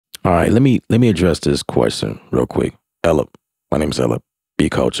All right, let me address this question real quick. Ella, my name is Ella. B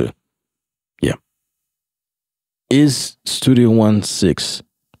Culture. Yeah. Is Studio One 6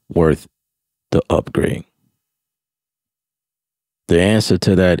 worth the upgrade? The answer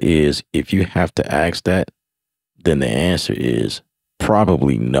to that is, if you have to ask that, then the answer is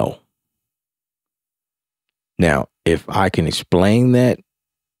probably no. Now, if I can explain that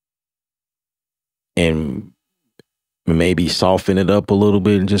and maybe soften it up a little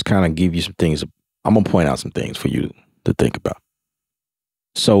bit and just kind of give you some things, I'm going to point out some things for you to think about.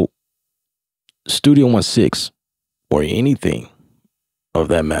 So, Studio One 6, or anything of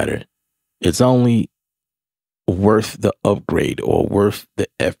that matter, it's only worth the upgrade or worth the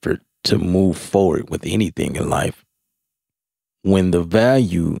effort to move forward with anything in life when the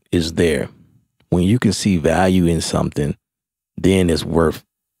value is there. When you can see value in something, then it's worth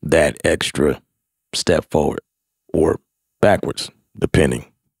that extra step forward or backwards, depending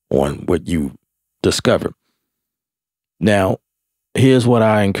on what you discover. Now, here's what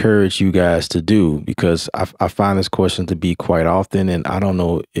I encourage you guys to do, because I find this question to be quite often, and I don't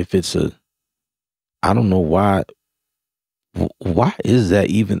know if it's I don't know why is that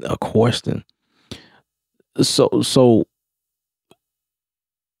even a question? So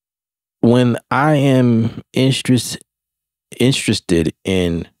when I am interested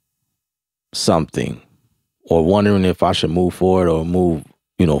in something, or wondering if I should move forward or move,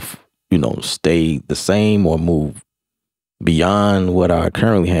 stay the same or move beyond what I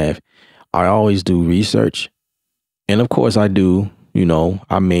currently have, I always do research. And of course I do,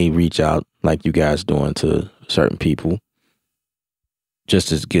 I may reach out like you guys doing to certain people just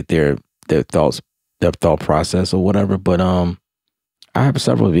to get their thoughts, their thought process or whatever. But I have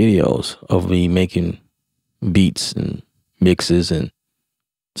several videos of me making beats and mixes and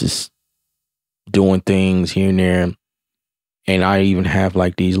just doing things here and there. And I even have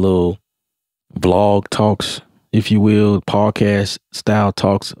like these little vlog talks, if you will, podcast style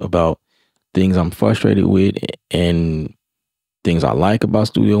talks about things I'm frustrated with and things I like about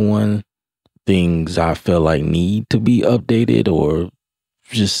Studio One, things I feel like need to be updated, or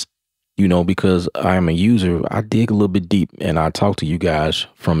just, because I'm a user, I dig a little bit deep and I talk to you guys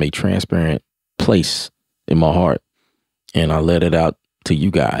from a transparent place in my heart, and I let it out to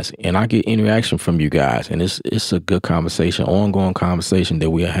you guys, and I get interaction from you guys, and it's a good conversation, ongoing conversation that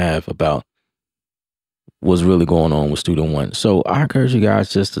we have about what's really going on with Studio One. So I encourage you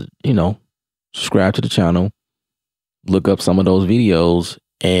guys just to, subscribe to the channel, look up some of those videos,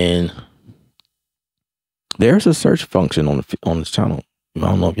 and there's a search function on this channel. I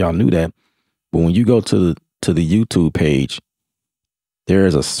don't know if y'all knew that, but when you go to the YouTube page, there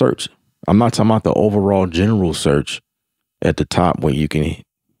is a search. I'm not talking about the overall general search at the top where you can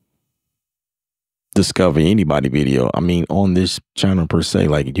discover anybody video. I mean, on this channel per se,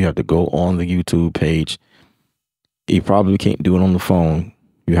 like you have to go on the YouTube page. You probably can't do it on the phone.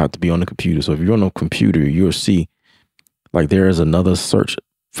 You have to be on the computer. So if you're on a computer, you'll see like there is another search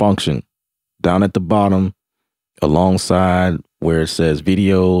function down at the bottom alongside where it says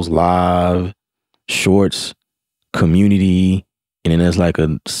videos, live, shorts, community, and then there's like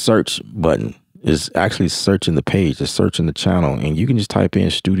a search button. It's actually searching the page, it's searching the channel, and you can just type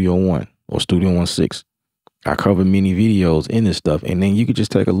in Studio One or Studio One 6. I cover many videos in this stuff, and then you can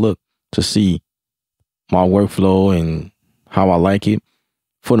just take a look to see my workflow and how I like it.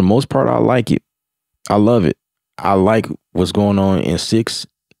 For the most part, I like it. I love it. I like what's going on in 6.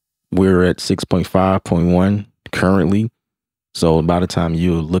 We're at 6.5.1 currently. So by the time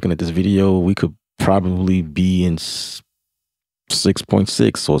you're looking at this video, we could probably be in 6.6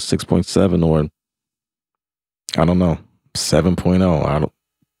 or 6.7 or I don't know, 7.0. I don't,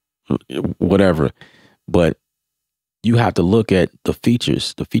 whatever. But you have to look at the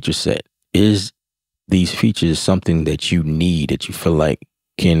features, the feature set. Is these features something that you need, that you feel like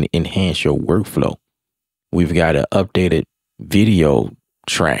can enhance your workflow? We've got an updated video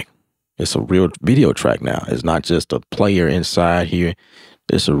track. It's a real video track now. It's not just a player inside here.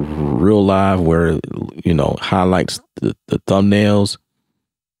 It's a real live where, highlights the thumbnails.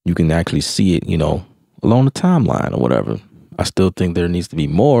 You can actually see it, along the timeline or whatever. I still think there needs to be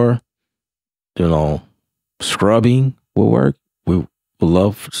more, scrubbing will work. We will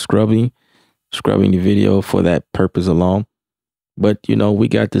love scrubbing the video for that purpose alone. But, we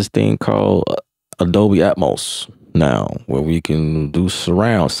got this thing called Adobe Atmos now, where we can do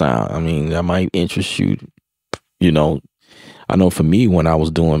surround sound. I mean, that might interest you. I know for me, when I was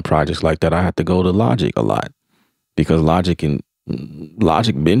doing projects like that, I had to go to Logic a lot, because Logic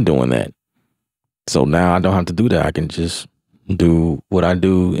been doing that. So now I don't have to do that. I can just do what I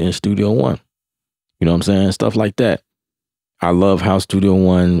do in Studio One. You know what I'm saying? Stuff like that. I love how Studio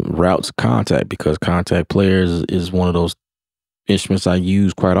One routes Contact, because Contact Players is one of those instruments I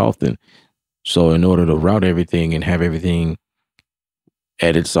use quite often. So in order to route everything and have everything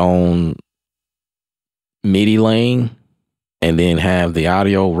at its own MIDI lane, and then have the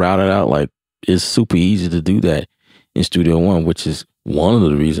audio routed out, like, it's super easy to do that in Studio One, which is one of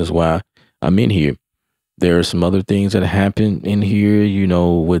the reasons why I'm in here. There are some other things that happen in here,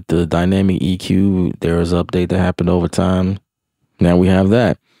 with the dynamic EQ. There was an update that happened over time. Now we have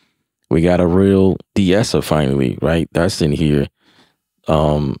that. We got a real de-esser finally, right? That's in here.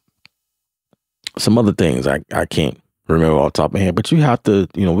 Some other things I can't remember off the top of my head, but you have to,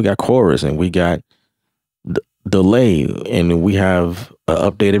 we got chorus, and we got delay, and we have an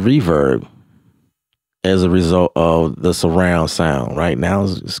updated reverb as a result of the surround sound. Right now,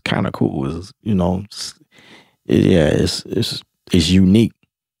 it's kind of cool. It's unique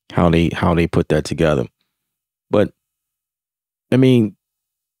how they put that together. But I mean,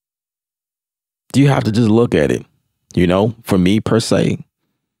 you have to just look at it. For me per se,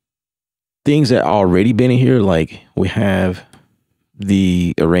 things that already been in here, like we have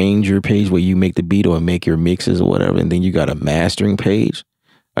the arranger page where you make the beat or make your mixes or whatever, and then you got a mastering page,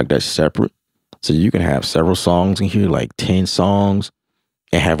 like that's separate. So you can have several songs in here, like 10 songs,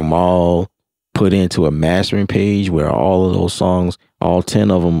 and have them all put into a mastering page where all of those songs, all 10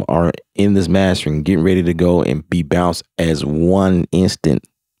 of them, are in this mastering, getting ready to go and be bounced as one instant,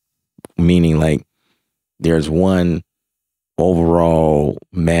 meaning like there's one overall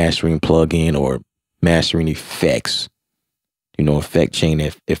mastering plugin or mastering effects, effect chain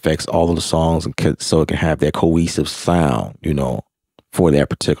that affects all of the songs, so it can have that cohesive sound, for that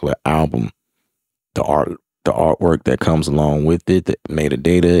particular album. The artwork that comes along with it, the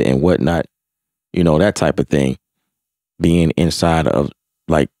metadata and whatnot, that type of thing, being inside of,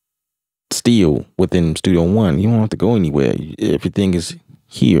 like, still within Studio One. You don't have to go anywhere. Everything is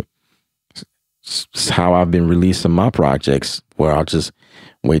here. It's how I've been releasing my projects, where I'll just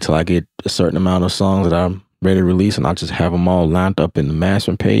wait till I get a certain amount of songs that I'm ready to release, and I'll just have them all lined up in the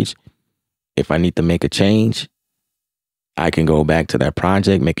mastering page. If I need to make a change, I can go back to that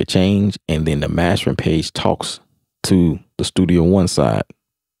project, make a change, and then the mastering page talks to the Studio One side.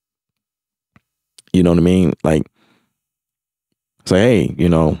 You know what I mean? Like, say, hey,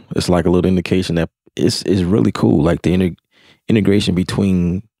 it's like a little indication that it's really cool. Like the integration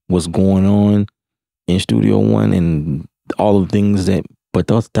between what's going on in Studio One and all the things but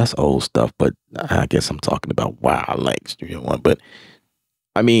that's old stuff. But I guess I'm talking about why I like Studio One. But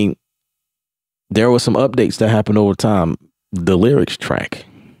I mean, there were some updates that happened over time. The lyrics track,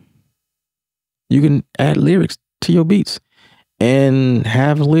 you can add lyrics to your beats and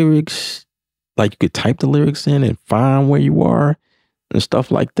have lyrics, like you could type the lyrics in and find where you are and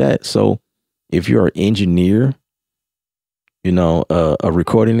stuff like that. So if you're an engineer, a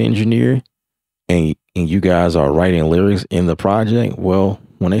recording engineer, and you guys are writing lyrics in the project, well,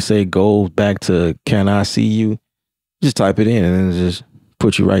 when they say go back to "Can I See You," just type it in and then just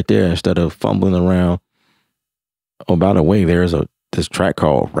put you right there instead of fumbling around. Oh, by the way, there's this track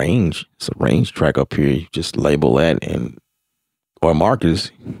called Range. It's a range track up here. You just label that or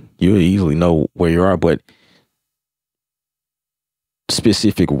markers. You'll easily know where you are, but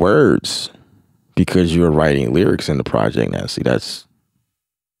specific words, because you're writing lyrics in the project now. See, that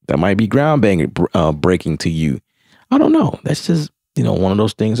might be breaking to you. I don't know. That's just, one of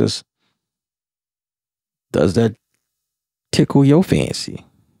those things does that tickle your fancy?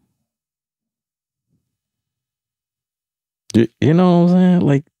 You know what I'm saying?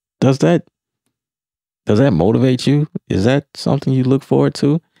 Like, does that motivate you? Is that something you look forward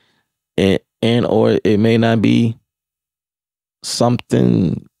to? And or it may not be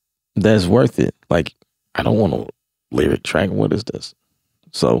something that's worth it. Like, I don't want a lyric track. What is this?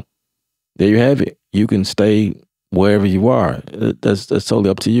 So there you have it. You can stay wherever you are. That's totally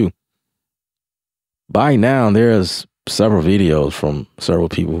up to you. By now, there's several videos from several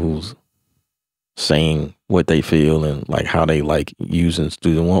people who's saying what they feel and like how they like using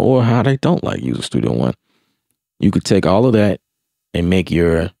Studio One or how they don't like using Studio One. You could take all of that and make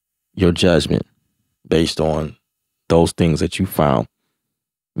your judgment based on those things that you found.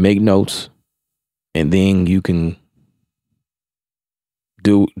 Make notes, and then you can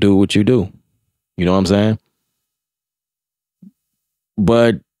do what you do. You know what I'm saying?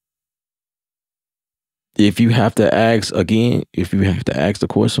 But if you have to ask the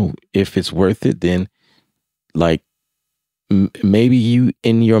question if it's worth it, then like maybe you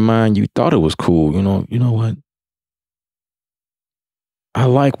in your mind you thought it was cool. You know what? I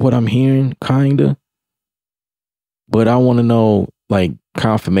like what I'm hearing, kinda, but I want to know, like,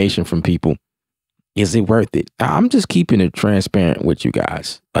 confirmation from people Is it worth it? I'm just keeping it transparent with you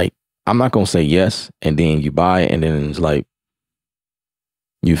guys. Like, I'm not gonna say yes, and then you buy it, and then it's like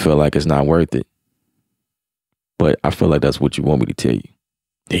you feel like it's not worth it. But I feel like that's what you want me to tell you.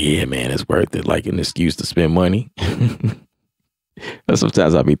 Yeah, man, it's worth it. Like an excuse to spend money.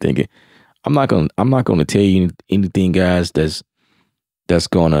 Sometimes I'll be thinking, I'm not gonna tell you anything, guys, that's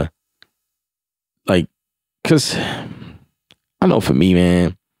gonna, like, cause I know for me,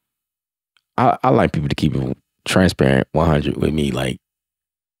 man, I like people to keep it transparent 100 with me. Like,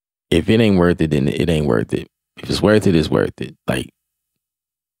 if it ain't worth it, then it ain't worth it. If it's worth it, it's worth it. Like,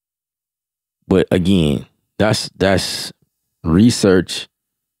 but again, that's research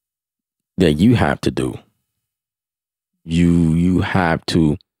that you have to do. You have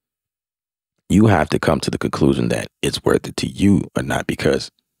to come to the conclusion that it's worth it to you or not, because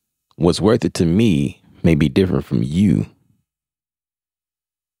what's worth it to me may be different from you.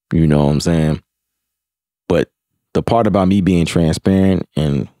 You know what I'm saying? But the part about me being transparent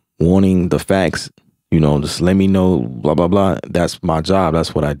and wanting the facts, just let me know, blah, blah, blah. That's my job.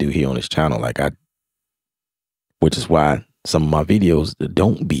 That's what I do here on this channel. Which is why some of my videos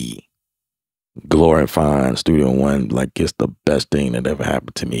don't be glorifying Studio One like it's the best thing that ever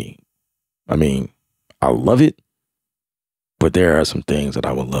happened to me. I mean, I love it, but there are some things that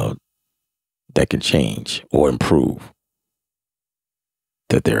I would love that can change or improve,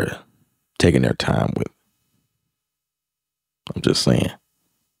 that they're taking their time with. I'm just saying.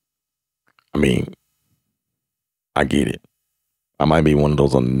 I mean, I get it. I might be one of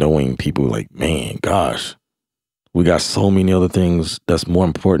those annoying people like, man, gosh, we got so many other things that's more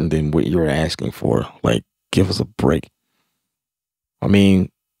important than what you're asking for. Like, give us a break. I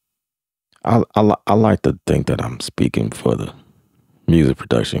mean, I like to think that I'm speaking for the music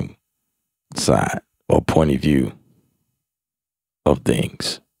production side or point of view of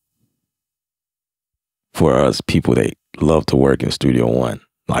things for us people that love to work in Studio One.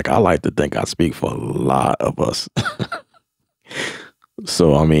 Like, I like to think I speak for a lot of us.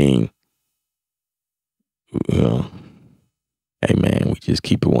 So, I mean, hey man, we just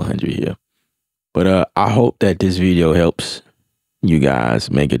keep it 100 here. But I hope that this video helps you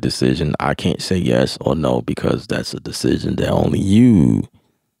guys make a decision. I can't say yes or no, because that's a decision that only you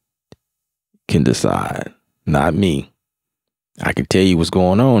can decide, not me. I can tell you what's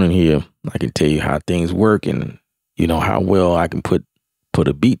going on in here. I can tell you how things work and how well I can put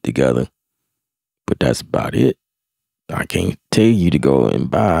a beat together. But that's about it. I can't tell you to go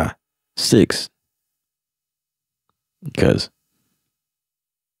and buy 6, because,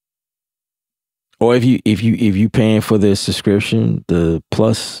 or if you paying for the subscription, the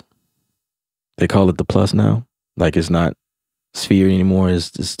plus, they call it the plus now. Like, it's not Sphere anymore.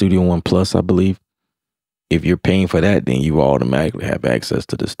 It's the Studio One Plus, I believe. If you're paying for that, then you automatically have access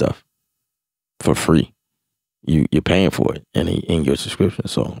to this stuff for free. You're paying for it in your subscription.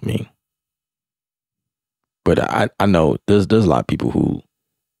 So, I mean, but I know there's a lot of people who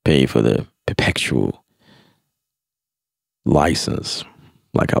pay for the perpetual license,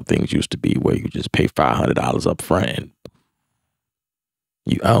 like how things used to be, where you just pay $500 up front and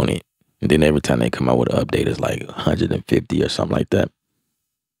you own it. And then every time they come out with an update, it's like 150 or something like that.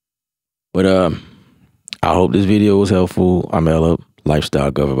 But I hope this video was helpful. I'm Ella,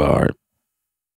 Lifestyle Governed by Art.